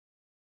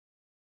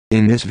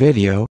In this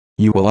video,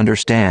 you will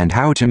understand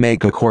how to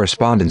make a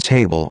correspondence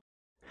table.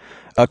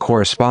 A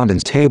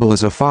correspondence table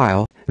is a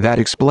file that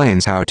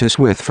explains how to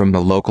swith from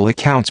the local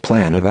accounts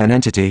plan of an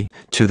entity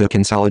to the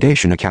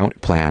consolidation account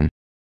plan.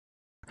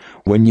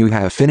 When you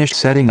have finished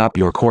setting up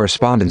your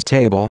correspondence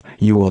table,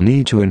 you will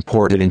need to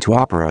import it into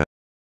Opera.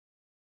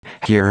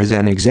 Here is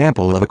an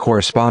example of a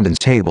correspondence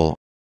table.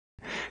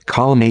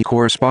 Column A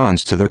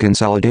corresponds to the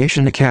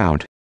consolidation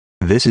account.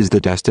 This is the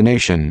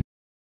destination.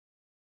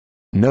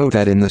 Note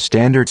that in the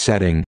standard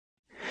setting,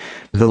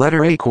 the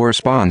letter A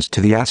corresponds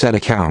to the asset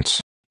accounts.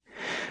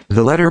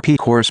 The letter P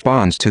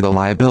corresponds to the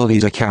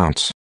liabilities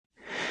accounts.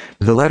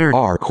 The letter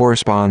R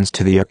corresponds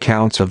to the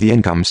accounts of the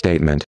income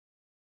statement.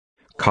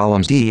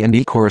 Columns D and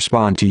E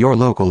correspond to your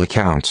local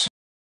accounts.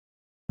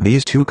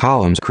 These two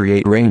columns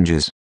create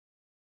ranges.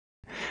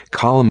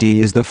 Column D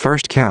is the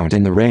first count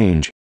in the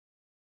range,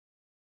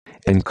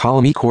 and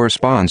column E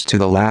corresponds to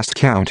the last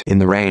count in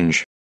the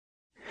range.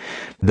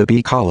 The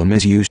B column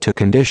is used to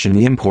condition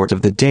the import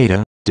of the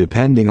data,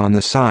 depending on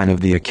the sign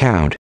of the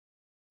account.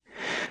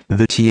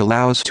 The T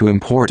allows to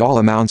import all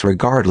amounts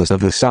regardless of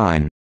the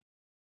sign.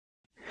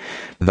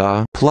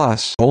 The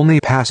plus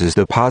only passes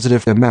the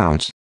positive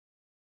amounts.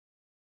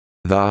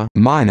 The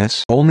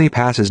minus only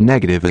passes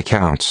negative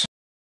accounts.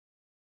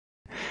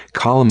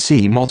 Column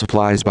C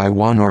multiplies by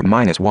 1 or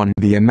minus 1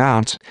 the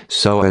amounts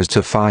so as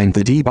to find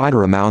the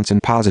debtor amounts in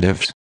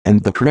positives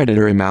and the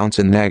creditor amounts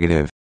in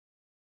negative.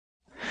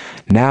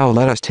 Now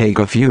let us take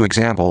a few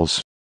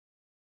examples.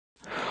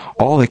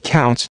 All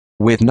accounts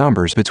with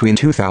numbers between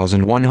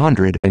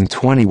 2,100 and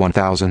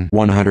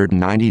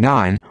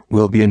 21,199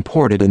 will be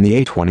imported in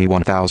the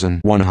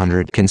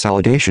A21,100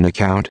 consolidation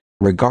account,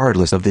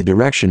 regardless of the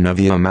direction of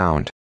the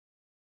amount.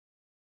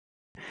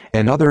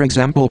 Another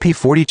example,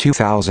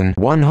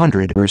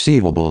 P42,100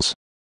 receivables.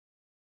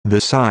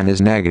 The sign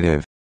is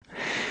negative,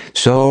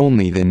 so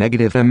only the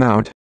negative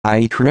amount,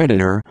 i.e.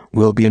 creditor,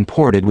 will be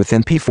imported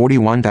within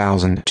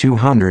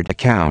P41,200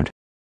 account,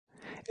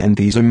 and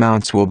these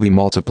amounts will be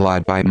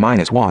multiplied by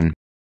 -1.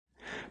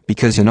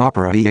 Because in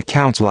Opera the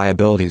accounts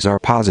liabilities are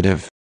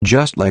positive,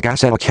 just like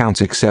asset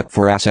accounts except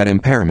for asset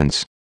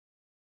impairments.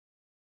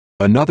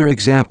 Another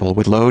example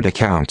with load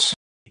accounts.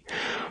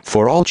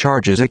 For all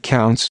charges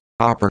accounts,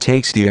 Opera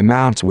takes the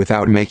amounts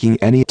without making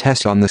any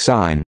test on the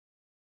sign.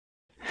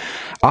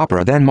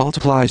 Opera then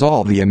multiplies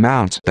all the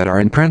amounts that are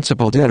in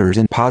principal debtors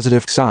in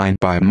positive sign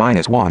by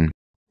 -1.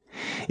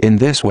 In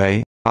this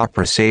way,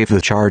 Opera saves the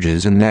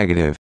charges in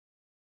negative.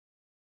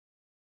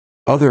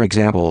 Other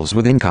examples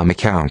with income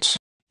accounts.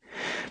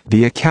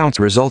 The accounts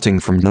resulting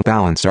from the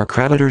balance are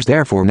creditors,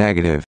 therefore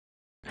negative.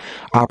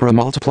 Opera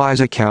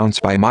multiplies accounts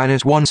by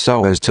 -1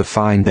 so as to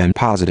find them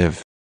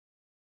positive.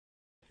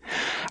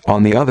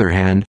 On the other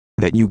hand,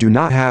 that you do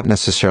not have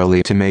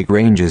necessarily to make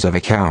ranges of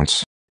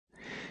accounts.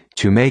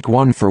 To make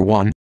one for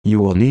one, you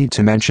will need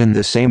to mention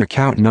the same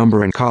account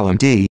number in column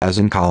D as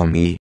in column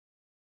E.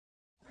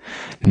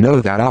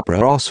 Know that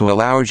Opera also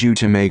allows you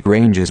to make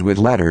ranges with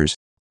letters.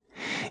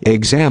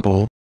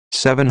 Example,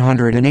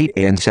 708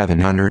 and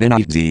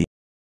 708Z.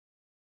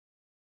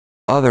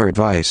 Other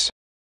advice.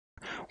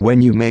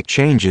 When you make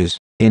changes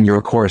in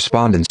your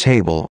correspondence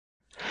table,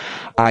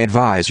 I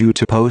advise you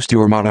to post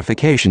your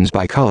modifications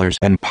by colors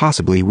and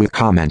possibly with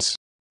comments.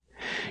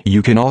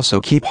 You can also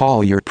keep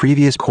all your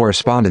previous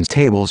correspondence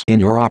tables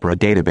in your Opera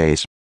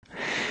database.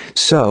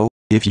 So,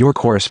 if your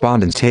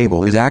correspondence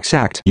table is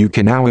exact, you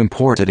can now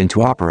import it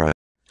into Opera.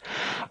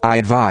 I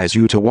advise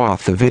you to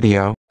watch the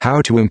video,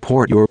 how to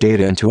import your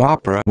data into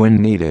Opera when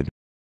needed.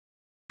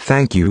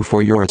 Thank you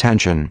for your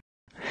attention.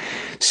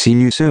 See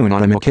you soon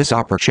on Amilkis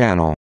Opera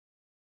channel.